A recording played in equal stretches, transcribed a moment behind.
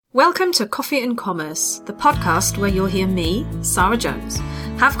Welcome to Coffee and Commerce, the podcast where you'll hear me, Sarah Jones,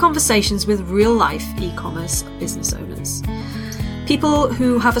 have conversations with real-life e-commerce business owners. People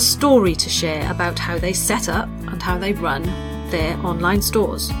who have a story to share about how they set up and how they run their online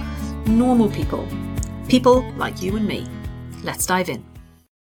stores. Normal people. People like you and me. Let's dive in.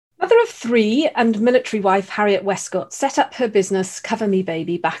 Mother of three and military wife Harriet Westcott set up her business Cover Me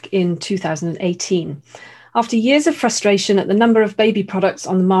Baby back in 2018. After years of frustration at the number of baby products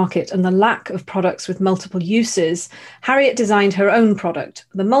on the market and the lack of products with multiple uses, Harriet designed her own product,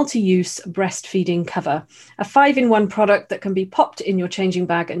 the multi-use breastfeeding cover, a 5-in-1 product that can be popped in your changing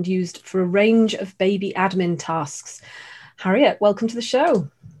bag and used for a range of baby admin tasks. Harriet, welcome to the show.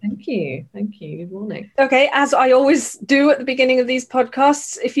 Thank you. Good morning. Okay, as I always do at the beginning of these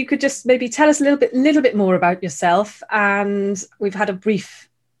podcasts, if you could just maybe tell us a little bit more about yourself. And we've had a brief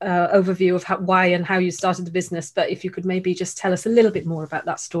overview of why and how you started the business, but if you could maybe just tell us a little bit more about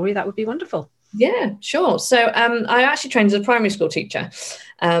that story, that would be wonderful. Yeah, sure. So I actually trained as a primary school teacher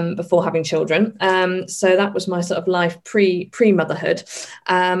before having children. So that was my sort of life pre-motherhood.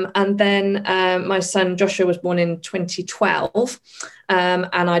 And then my son Joshua was born in 2012.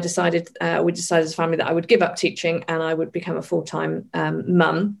 And we decided as a family that I would give up teaching and I would become a full-time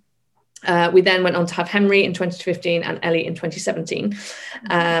mum. We then went on to have Henry in 2015 and Ellie in 2017,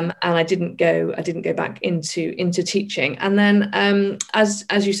 and I didn't go back into teaching. And then, as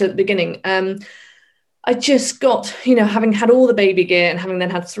you said at the beginning, I just got, having had all the baby gear and having then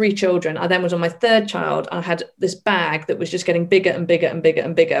had 3 children, I then was on my 3rd child. I had this bag that was just getting bigger and bigger and bigger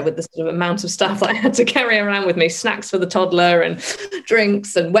and bigger with the sort of amount of stuff that I had to carry around with me, snacks for the toddler and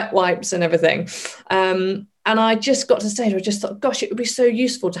drinks and wet wipes and everything. And I just got to a stage where I just thought, gosh, it would be so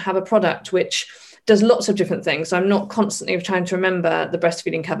useful to have a product which does lots of different things. So I'm not constantly trying to remember the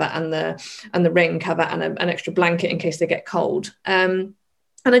breastfeeding cover and the rain cover and an extra blanket in case they get cold.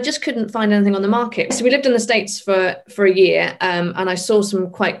 And I just couldn't find anything on the market. So we lived in the States for a year, and I saw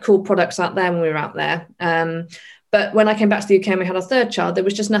some quite cool products out there when we were out there. But when I came back to the UK and we had our 3rd child, there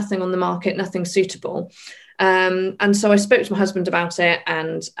was just nothing on the market, nothing suitable. And so I spoke to my husband about it,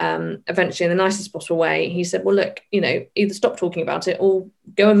 and eventually, in the nicest possible way, he said, well, look, either stop talking about it or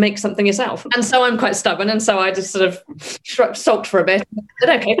go and make something yourself. And so I'm quite stubborn. And so I just sort of sulked for a bit. I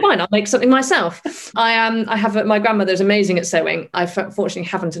said, okay, fine, I'll make something myself. My grandmother's amazing at sewing. I fortunately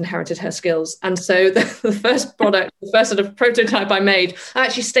haven't inherited her skills. And so the first product, the first sort of prototype I made, I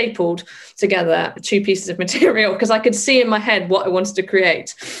actually stapled together 2 pieces of material because I could see in my head what I wanted to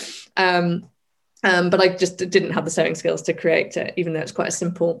create. But I just didn't have the sewing skills to create it, even though it's quite a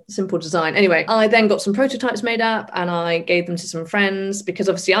simple design. Anyway, I then got some prototypes made up and I gave them to some friends because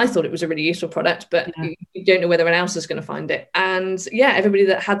obviously I thought it was a really useful product, but you don't know whether anyone else is going to find it. And yeah, everybody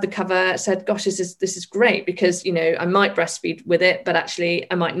that had the cover said, gosh, this is great because, I might breastfeed with it, but actually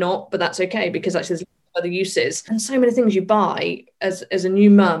I might not, but that's okay because actually there's other uses. And so many things you buy as a new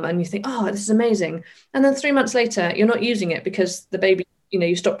mum and you think, oh, this is amazing. And then 3 months later, you're not using it because the baby,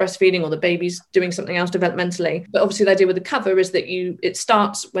 you stop breastfeeding or the baby's doing something else developmentally. But obviously the idea with the cover is that it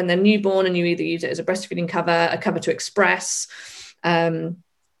starts when they're newborn and you either use it as a breastfeeding cover, a cover to express,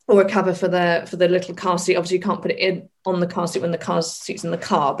 or a cover for the little car seat. Obviously you can't put it on the car seat when the car seat's in the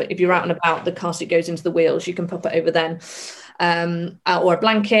car, but if you're out and about, the car seat goes into the wheels, you can pop it over then. Or a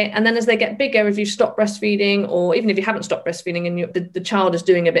blanket. And then as they get bigger, if you stop breastfeeding, or even if you haven't stopped breastfeeding and the child is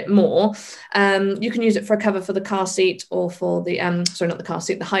doing a bit more, you can use it for a cover for the car seat or for the,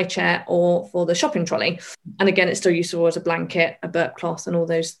 the high chair or for the shopping trolley. And again, it's still useful as a blanket, a burp cloth and all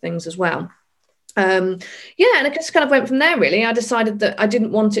those things as well. And it just kind of went from there, really. I decided that I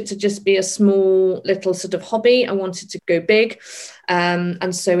didn't want it to just be a small little sort of hobby. I wanted to go big.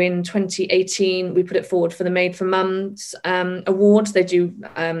 And so in 2018, we put it forward for the Made for Mums awards. They do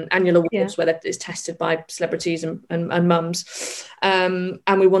annual awards where it's tested by celebrities and mums. And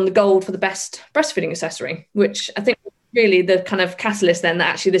we won the gold for the best breastfeeding accessory, which I think really the kind of catalyst then that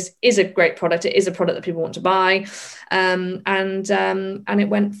actually this is a great product. It is a product that people want to buy. And it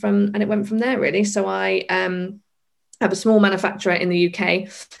went from there, really. So I have a small manufacturer in the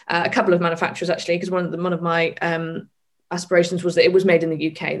UK, a couple of manufacturers actually, because one of my aspirations was that it was made in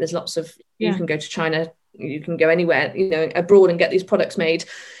the UK. There's lots of you can go to China, you can go anywhere, abroad and get these products made,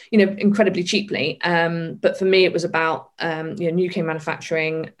 incredibly cheaply. But for me, it was about UK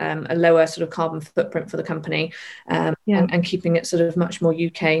manufacturing, a lower sort of carbon footprint for the company, and keeping it sort of much more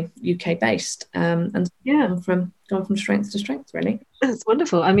UK based. Gone from strength to strength, really. That's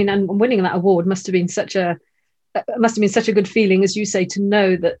wonderful. I mean, and winning that award must have been such a good feeling, as you say, to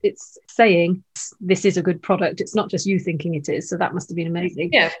know that it's saying this is a good product. It's not just you thinking it is. So that must have been amazing.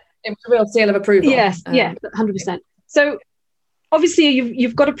 Yeah, it was a real seal of approval. Yes, 100%. So obviously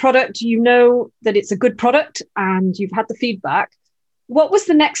you've got a product, you know that it's a good product and you've had the feedback. What was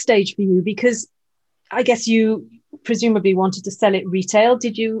the next stage for you? Because I guess you presumably wanted to sell it retail.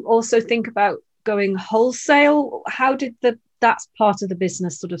 Did you also think about going wholesale? How did that part of the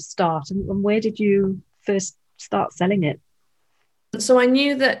business sort of start, and where did you first start selling it? So I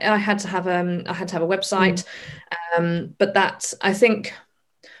knew that I had to have a website, but that, I think,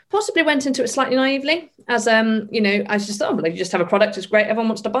 possibly went into it slightly naively, as I just thought, well, you just have a product, it's great, everyone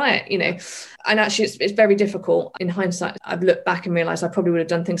wants to buy it, and actually it's very difficult. In hindsight, I've looked back and realized I probably would have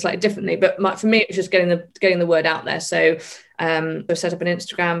done things slightly differently, but for me it was just getting the word out there. So I set up an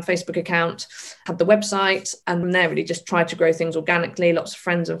Instagram, Facebook account, had the website, and from there really just tried to grow things organically. Lots of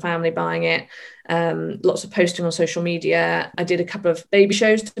friends and family buying it, lots of posting on social media. I did a couple of baby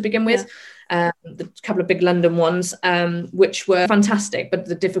shows to begin with. The couple of big London ones, which were fantastic. But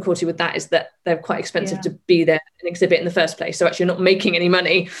the difficulty with that is that they're quite expensive to be there and exhibit in the first place. So actually you're not making any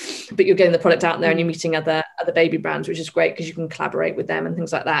money, but you're getting the product out there and you're meeting other baby brands, which is great because you can collaborate with them and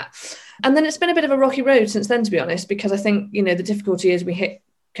things like that. And then it's been a bit of a rocky road since then, to be honest, because I think, the difficulty is we hit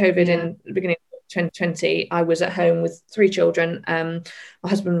COVID in the beginning of 2020. I was at home with 3 children. My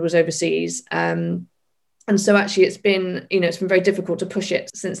husband was overseas. And so actually it's been very difficult to push it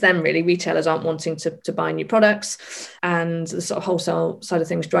since then, really. Retailers aren't wanting to buy new products, and the sort of wholesale side of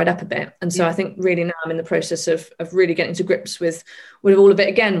things dried up a bit. And so I think really now I'm in the process of really getting to grips with all of it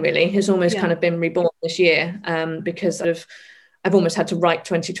again, really. It's almost kind of been reborn this year, because I've almost had to write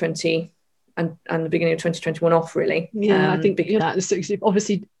 2020 and the beginning of 2021 off, really. I think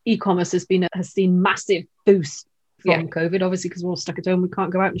obviously e-commerce has seen massive boost from COVID, obviously, because we're all stuck at home. We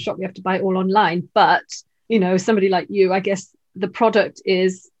can't go out and shop. We have to buy it all online. But somebody like you, I guess the product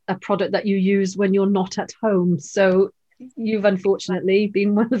is a product that you use when you're not at home. So you've unfortunately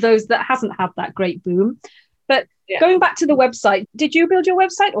been one of those that hasn't had that great boom. But going back to the website, did you build your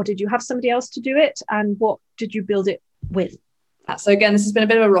website or did you have somebody else to do it? And what did you build it with? So again, this has been a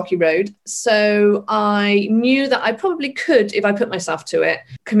bit of a rocky road. So I knew that I probably could, if I put myself to it,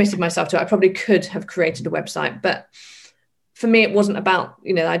 committed myself to it, I probably could have created a website. But for me, it wasn't about,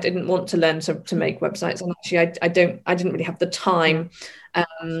 I didn't want to learn to make websites. And actually, I didn't really have the time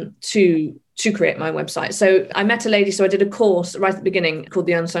to create my website. So I met a lady. So I did a course right at the beginning called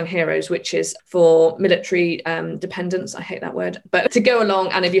The Unsung Heroes, which is for military dependents. I hate that word, but to go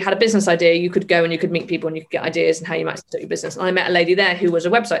along. And if you had a business idea, you could go and you could meet people and you could get ideas and how you might start your business. And I met a lady there who was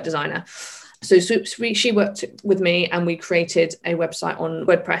a website designer. So she worked with me and we created a website on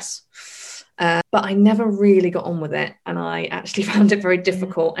WordPress. But I never really got on with it, and I actually found it very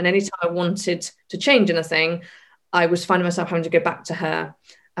difficult. And anytime I wanted to change anything, I was finding myself having to go back to her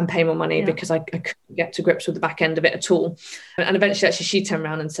and pay more money because I couldn't get to grips with the back end of it at all. And eventually, actually, she turned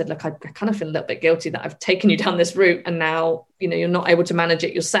around and said, "Look, I kind of feel a little bit guilty that I've taken you down this route, and now you're not able to manage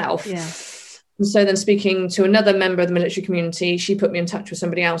it yourself." Yeah. And so then, speaking to another member of the military community, she put me in touch with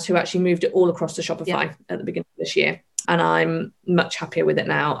somebody else who actually moved it all across to Shopify at the beginning of this year. And I'm much happier with it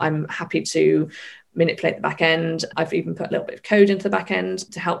now. I'm happy to manipulate the back end. I've even put a little bit of code into the back end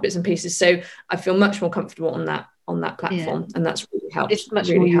to help bits and pieces. So I feel much more comfortable on that platform. And that's really helped. It's much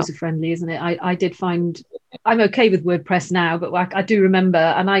more user friendly, isn't it? I did find I'm okay with WordPress now, but I do remember,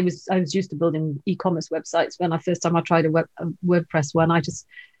 and I was used to building e-commerce websites when first time I tried a WordPress one.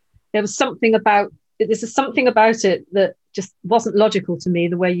 There's something about it that just wasn't logical to me,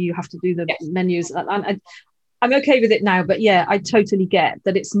 the way you have to do the menus. I'm okay with it now, but I totally get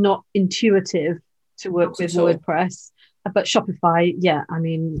that it's not intuitive to work with WordPress. But Shopify,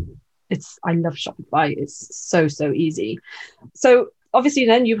 I love Shopify. It's so easy. So obviously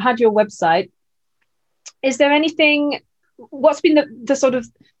then you've had your website. Is there anything, what's been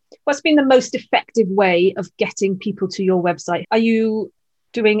the most effective way of getting people to your website? Are you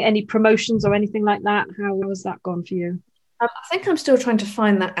doing any promotions or anything like that? How has that gone for you? I think I'm still trying to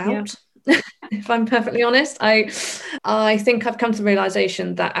find that out. If I'm perfectly honest, I think I've come to the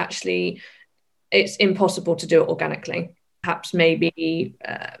realization that actually it's impossible to do it organically. Perhaps maybe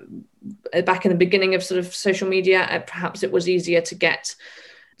back in the beginning of sort of social media, perhaps it was easier to get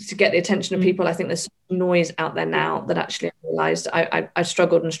the attention of people. I think there's noise out there now that actually I realized I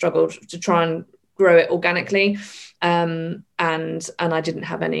struggled to try and grow it organically, and I didn't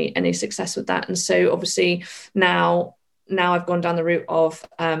have any success with that. And so obviously now I've gone down the route of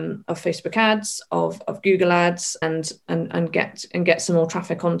Facebook ads, of Google ads, and get some more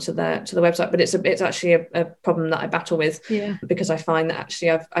traffic onto the website. But it's actually a problem that I battle with, because I find that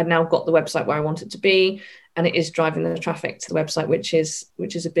actually I've now got the website where I want it to be, and it is driving the traffic to the website, which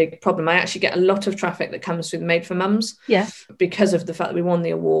is a big problem. I actually get a lot of traffic that comes through the Made for Mums. Yeah. Because of the fact that we won the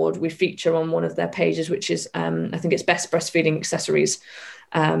award, we feature on one of their pages, which is I think it's best breastfeeding accessories.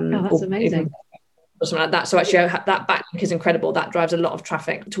 That's amazing. Or something like that. So actually that backlink is incredible. That drives a lot of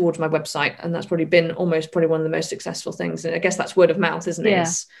traffic towards my website, and that's probably been probably one of the most successful things. And I guess that's word of mouth, isn't it? Yeah.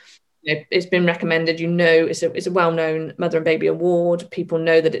 It's been recommended, it's a well-known mother and baby award. People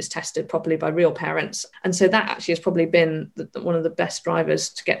know that it's tested properly by real parents. And so that actually has probably been one of the best drivers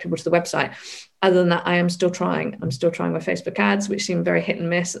to get people to the website. Other than that, I'm still trying my Facebook ads, which seem very hit and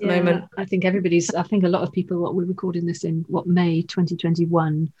miss at the moment. I think a lot of people, we're recording this in May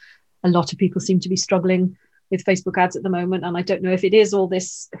 2021, a lot of people seem to be struggling with Facebook ads at the moment. And I don't know if it is all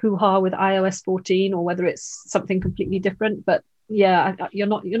this hoo-ha with iOS 14 or whether it's something completely different, but yeah, you're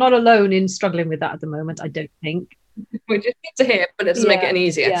not alone in struggling with that at the moment, I don't think. Which is good to hear, but it doesn't make it any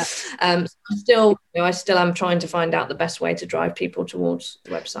easier. Yeah. I still am trying to find out the best way to drive people towards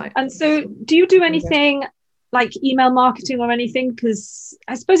the website. And so do you do anything like email marketing or anything? Because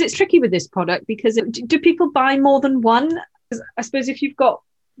I suppose it's tricky with this product, because do people buy more than one? I suppose if you've got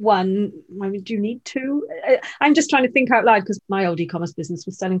one, do you need two? I'm just trying to think out loud, because my old e-commerce business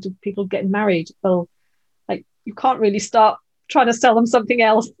was selling to people getting married. Well, like, you can't really start trying to sell them something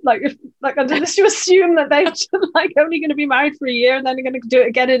else, like unless you assume that they're like only going to be married for a year and then they're going to do it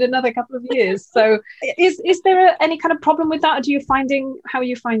again in another couple of years. So is there any kind of problem with that? Or how are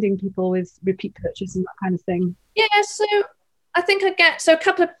you finding people with repeat purchase and that kind of thing? Yeah, so I think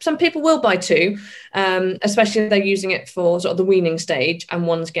some people will buy two, especially if they're using it for sort of the weaning stage and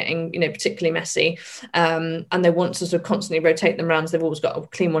one's getting, particularly messy, and they want to sort of constantly rotate them around. So they've always got a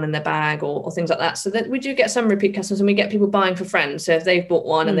clean one in their bag or things like that. So that we do get some repeat customers, and we get people buying for friends. So if they've bought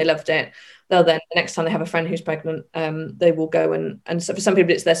one and they loved it, they'll then, the next time they have a friend who's pregnant, they will go and so for some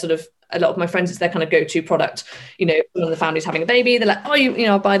people, it's their sort of, a lot of my friends, it's their kind of go-to product. One of the family's having a baby, they're like,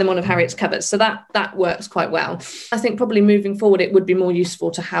 I'll buy them one of Harriet's covers. So that works quite well. I think probably moving forward, it would be more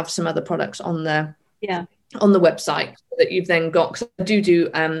useful to have some other products on the website that you've then got. Because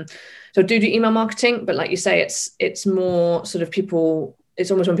I do email marketing, but like you say, it's more sort of people.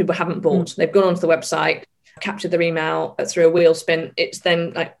 It's almost when people haven't bought, they've gone onto the website, captured their email through a wheel spin. It's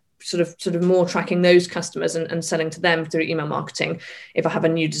then like sort of more tracking those customers and selling to them through email marketing if I have a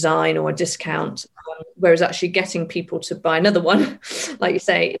new design or a discount, whereas actually getting people to buy another one, like you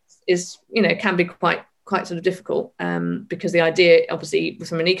say, is can be quite sort of difficult, because the idea, obviously,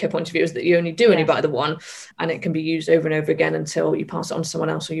 from an eco point of view, is that you only buy the one, and it can be used over and over again until you pass it on to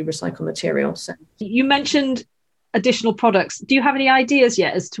someone else or you recycle material. So you mentioned additional products. Do you have any ideas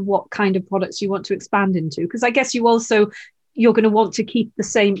yet as to what kind of products you want to expand into? Because I guess you're going to want to keep the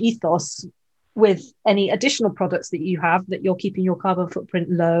same ethos with any additional products that you have, that you're keeping your carbon footprint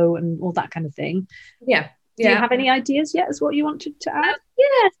low and all that kind of thing. Yeah. Do you have any ideas yet as what you wanted to add?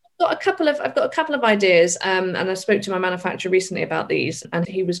 I've got a couple of ideas, and I spoke to my manufacturer recently about these, and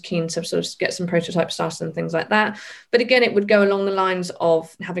he was keen to sort of get some prototypes started and things like that. But again, it would go along the lines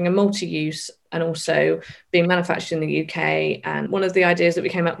of having a multi-use and also being manufactured in the UK. And one of the ideas that we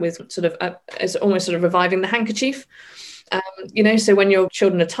came up with sort of is almost sort of reviving the handkerchief. So when your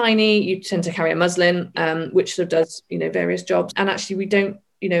children are tiny, you tend to carry a muslin, which sort of does, various jobs. And actually we don't,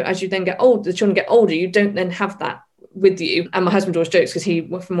 as you then get old, the children get older, you don't then have that with you. And my husband always jokes, because he,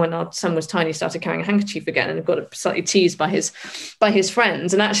 from when our son was tiny, started carrying a handkerchief again and got slightly teased by his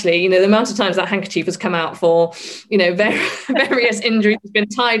friends. And actually, the amount of times that handkerchief has come out for, various injuries. It's been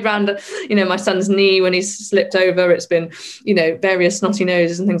tied around, my son's knee when he's slipped over. It's been, various snotty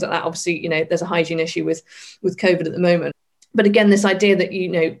noses and things like that. Obviously, there's a hygiene issue with COVID at the moment. But again, this idea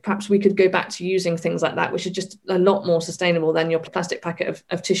that, perhaps we could go back to using things like that, which is just a lot more sustainable than your plastic packet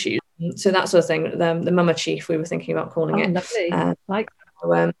of tissues. So that sort of thing, the Mama Chief, we were thinking about calling it. Lovely.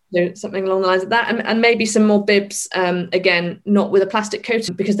 Something along the lines of that. And maybe some more bibs, again, not with a plastic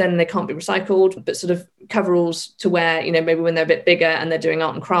coating, because then they can't be recycled, but sort of coveralls to wear, maybe when they're a bit bigger and they're doing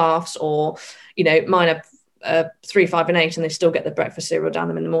art and crafts, or, mine are 3, 5 and 8, and they still get their breakfast cereal down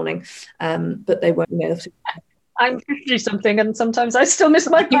them in the morning. But they won't, I'm 50-something, and sometimes I still miss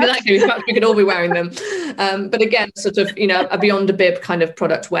my breath. Exactly, we could all be wearing them. But again, sort of, a beyond a bib kind of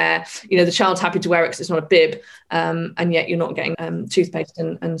product where, the child's happy to wear it because it's not a bib, and yet you're not getting toothpaste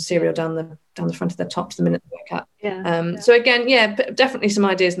and cereal down the front of their tops the minute they wake up. So again, definitely some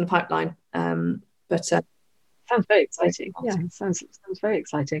ideas in the pipeline. Sounds very exciting. Yeah, sounds very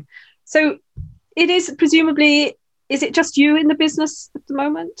exciting. So it is presumably, is it just you in the business at the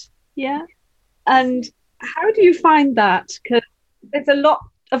moment? Yeah. And how do you find that? Because there's a lot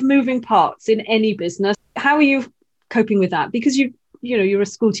of moving parts in any business. How are you coping with that? Because you're a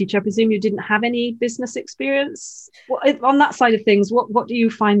school teacher. I presume you didn't have any business experience. On that side of things, what are you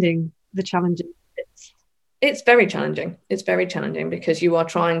finding the challenges? It's very challenging. It's very challenging because you are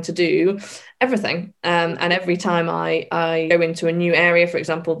trying to do everything. And every time I go into a new area, for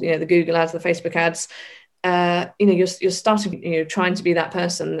example, the Google ads, the Facebook ads, you're starting, trying to be that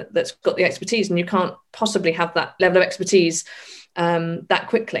person that's got the expertise, and you can't possibly have that level of expertise that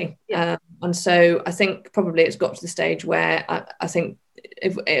quickly. Yeah. And so I think probably it's got to the stage where I think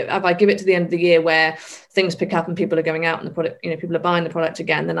if I give it to the end of the year where things pick up and people are going out and the product, people are buying the product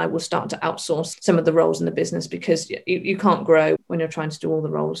again, then I will start to outsource some of the roles in the business, because you can't grow when you're trying to do all the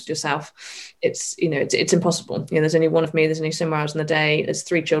roles yourself. It's impossible. There's only one of me, there's only so many hours in the day, there's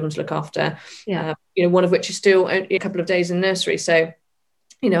 3 children to look after, one of which is still a couple of days in nursery. So,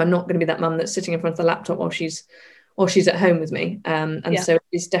 I'm not going to be that mum that's sitting in front of the laptop while she's at home with me. So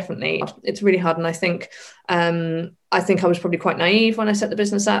it's really hard. And I think I was probably quite naive when I set the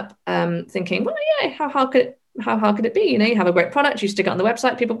business up, thinking, well, yeah, how hard could it be? You have a great product, you stick it on the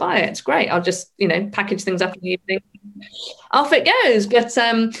website, people buy it, it's great. I'll just, package things up in the evening, off it goes. But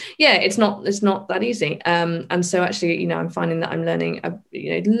it's not that easy. And so actually, I'm finding that I'm learning,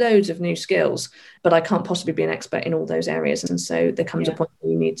 loads of new skills, but I can't possibly be an expert in all those areas. And so there comes a point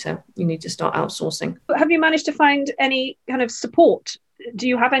where you need to start outsourcing. Have you managed to find any kind of support? Do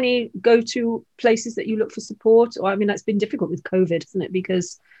you have any go-to places that you look for support? Or, that's been difficult with COVID, isn't it?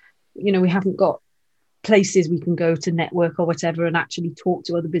 Because, we haven't got places we can go to network or whatever and actually talk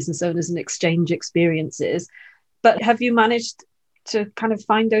to other business owners and exchange experiences. But have you managed to kind of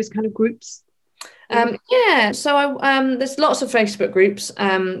find those kind of groups? So there's lots of Facebook groups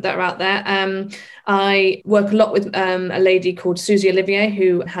that are out there. I work a lot with a lady called Susie Olivier,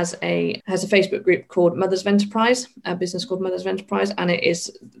 who has a Facebook group called Mothers of Enterprise, a business called Mothers of Enterprise, and it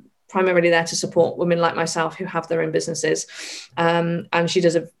is primarily there to support women like myself who have their own businesses. And she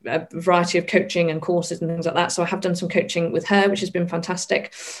does a variety of coaching and courses and things like that. So I have done some coaching with her, which has been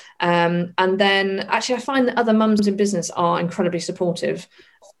fantastic. And then actually I find that other mums in business are incredibly supportive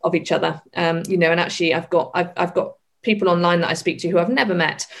of each other. And actually I've got people online that I speak to who I've never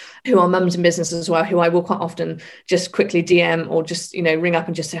met, who are mums in business as well, who I will quite often just quickly DM or just, ring up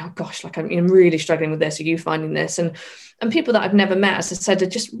and just say, oh gosh, like I'm really struggling with this. Are you finding this? And people that I've never met, as I said, are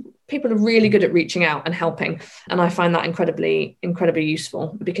just people are really good at reaching out and helping. And I find that incredibly, incredibly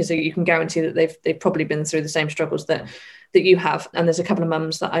useful, because you can guarantee that they've probably been through the same struggles that you have. And there's a couple of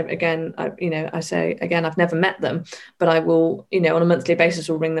mums that I've never met them, but I will, on a monthly basis,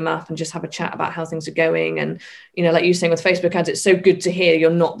 will ring them up and just have a chat about how things are going. And, like you saying with Facebook ads, it's so good to hear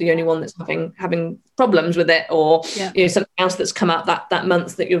you're not the only one that's having problems with it, or, something else that's come out that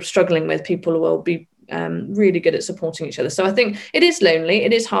month that you're struggling with. People will be really good at supporting each other. So I think it is lonely.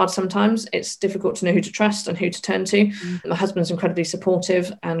 It is hard sometimes. It's difficult to know who to trust and who to turn to. My husband's incredibly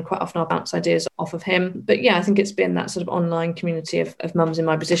supportive, and quite often I'll bounce ideas off of him. But I think it's been that sort of online community of mums in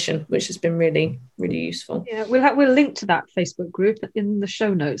my position, which has been really, really useful. Yeah, we'll link to that Facebook group in the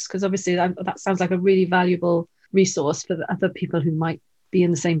show notes, because obviously that sounds like a really valuable resource for the other people who might be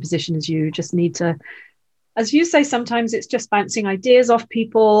in the same position as you. Just need to, as you say, sometimes it's just bouncing ideas off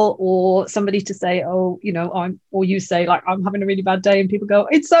people, or somebody to say, or you say, like, I'm having a really bad day, and people go,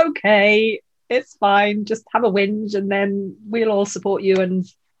 it's okay, it's fine, just have a whinge, and then we'll all support you and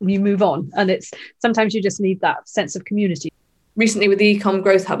you move on. And it's sometimes you just need that sense of community. Recently with the Ecom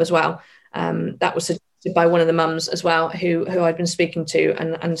Growth Hub as well, that was suggested by one of the mums as well, who I'd been speaking to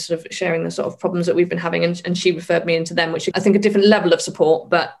and sort of sharing the sort of problems that we've been having, and she referred me into them, which I think a different level of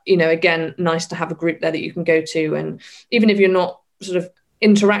support, but again, nice to have a group there that you can go to. And even if you're not sort of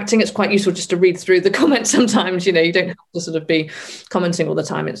interacting, it's quite useful just to read through the comments sometimes. You don't have to sort of be commenting all the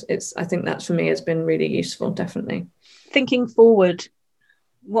time. It's I think that for me has been really useful, definitely. Thinking forward,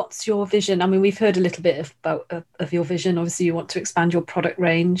 what's your vision? I mean, we've heard a little bit of your vision. Obviously you want to expand your product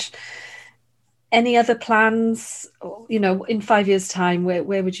range. Any other plans, in 5 years' time,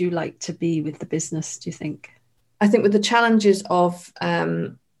 where would you like to be with the business, do you think? I think with the challenges of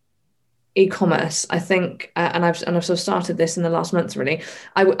e-commerce, I think, and I've sort of started this in the last month, really,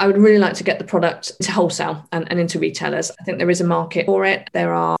 I would really like to get the product into wholesale and into retailers. I think there is a market for it.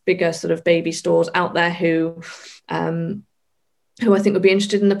 There are bigger sort of baby stores out there who I think would be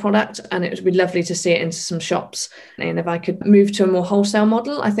interested in the product, and it would be lovely to see it into some shops. And if I could move to a more wholesale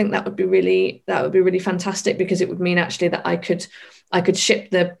model, I think that would be really fantastic, because it would mean actually that I could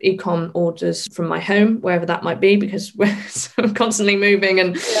ship the e-com orders from my home, wherever that might be, because we're constantly moving,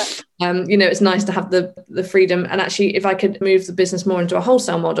 and it's nice to have the freedom. And actually, if I could move the business more into a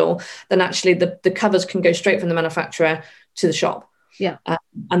wholesale model, then actually the covers can go straight from the manufacturer to the shop. Yeah.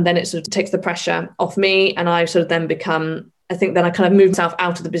 And then it sort of takes the pressure off me, and I sort of then become I think then I kind of move myself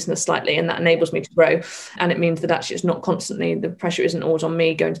out of the business slightly, and that enables me to grow. And it means that actually it's not constantly, the pressure isn't always on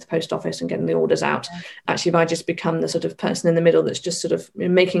me going to the post office and getting the orders out. Actually, if I just become the sort of person in the middle that's just sort of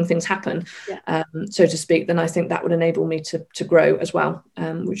making things happen, so to speak, then I think that would enable me to grow as well,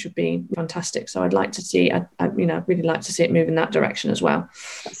 which would be fantastic. So I'd like to see, I'd really like to see it move in that direction as well.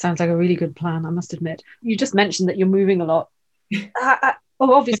 That sounds like a really good plan, I must admit. You just mentioned that you're moving a lot.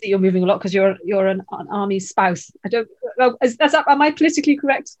 Well, obviously you're moving a lot because you're an army spouse. Am I politically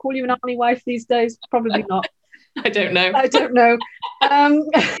correct to call you an army wife these days? Probably not. I don't know.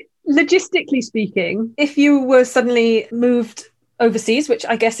 Logistically speaking, if you were suddenly moved overseas, which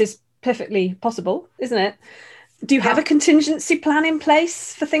I guess is perfectly possible, isn't it? Do you have a contingency plan in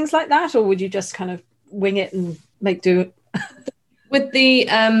place for things like that, or would you just kind of wing it and make do? With the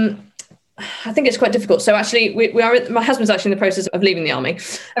I think it's quite difficult. So actually, my husband's actually in the process of leaving the army.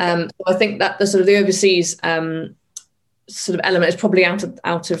 So I think that the sort of the overseas sort of element is probably out of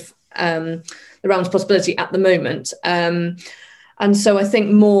the realms of possibility at the moment. And so I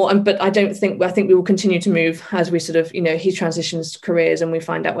think more, but I think we will continue to move as we sort of, he transitions careers and we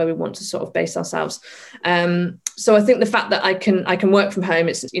find out where we want to sort of base ourselves. So I think the fact that I can work from home,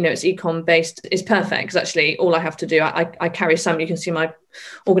 it's e-com based, is perfect, because actually all I have to do, I carry some, you can see my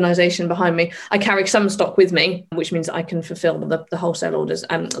organization behind me, I carry some stock with me, which means I can fulfill the wholesale orders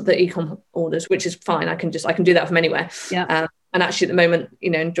and the e-com orders, which is fine. I can do that from anywhere. Yeah. And actually at the moment,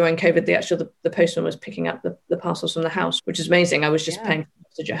 during COVID, the postman was picking up the parcels from the house, which is amazing. I was just paying for the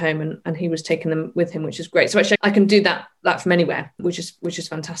message at home and he was taking them with him, which is great. So actually I can do that from anywhere, which is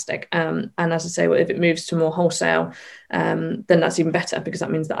fantastic. And as I say, if it moves to more wholesale, then that's even better, because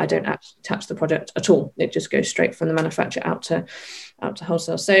that means that I don't actually touch the product at all. It just goes straight from the manufacturer out to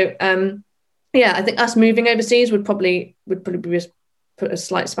wholesale. So I think us moving overseas would probably just put a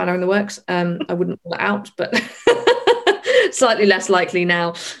slight spanner in the works. I wouldn't rule it out, but slightly less likely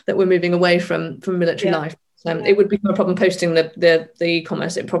now that we're moving away from military life. It would become a problem posting the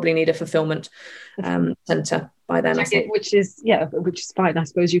e-commerce. It probably need a fulfillment centre by then, I think. Which is fine. I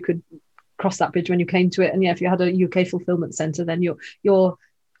suppose you could cross that bridge when you came to it. And if you had a UK fulfillment centre, then your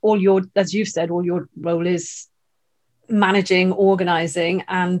as you've said, all your role is managing, organising,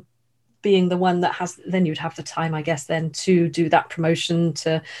 and being the one that then you'd have the time, I guess, then to do that promotion,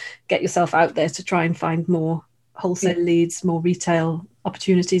 to get yourself out there, to try and find more wholesale leads, more retail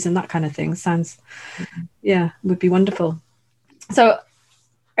opportunities, and that kind of thing. Sounds would be wonderful. So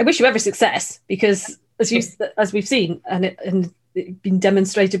I wish you every success, because as we've seen, and it's been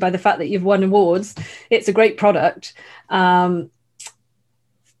demonstrated by the fact that you've won awards, it's a great product.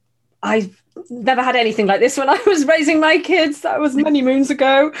 I've never had anything like this when I was raising my kids. That was many moons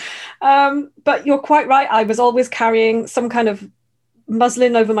ago. But you're quite right. I was always carrying some kind of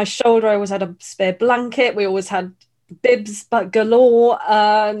muslin over my shoulder. I always had a spare blanket. We always had bibs but galore.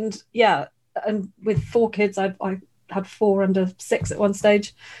 And with 4 kids, I had 4 under 6 at one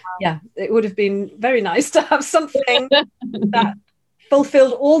stage. Yeah, it would have been very nice to have something that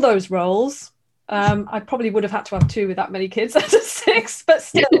fulfilled all those roles. I probably would have had to have 2 with that many kids under 6, but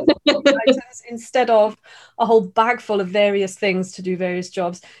still, instead of a whole bag full of various things to do various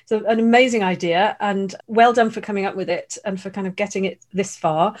jobs. So an amazing idea, and well done for coming up with it and for kind of getting it this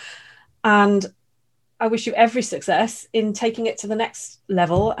far. And I wish you every success in taking it to the next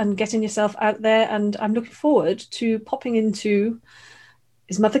level and getting yourself out there. And I'm looking forward to popping into...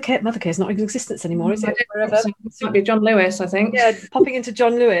 Is Mothercare is not in existence anymore, is it? Wherever. It might be John Lewis, I think. Yeah, popping into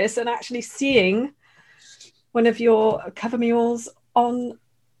John Lewis and actually seeing one of your cover mules on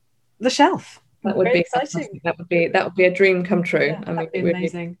the shelf. That would be exciting. That would be a dream come true. Yeah, I mean, that'd be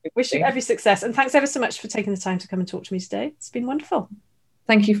amazing. Wish you every success, and thanks ever so much for taking the time to come and talk to me today. It's been wonderful.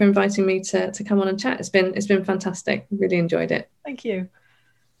 Thank you for inviting me to come on and chat. It's been fantastic. Really enjoyed it. Thank you.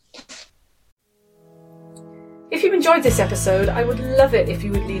 If you enjoyed this episode, I would love it if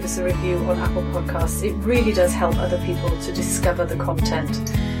you would leave us a review on Apple Podcasts. It really does help other people to discover the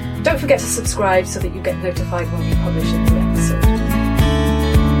content. Don't forget to subscribe so that you get notified when we publish a new episode.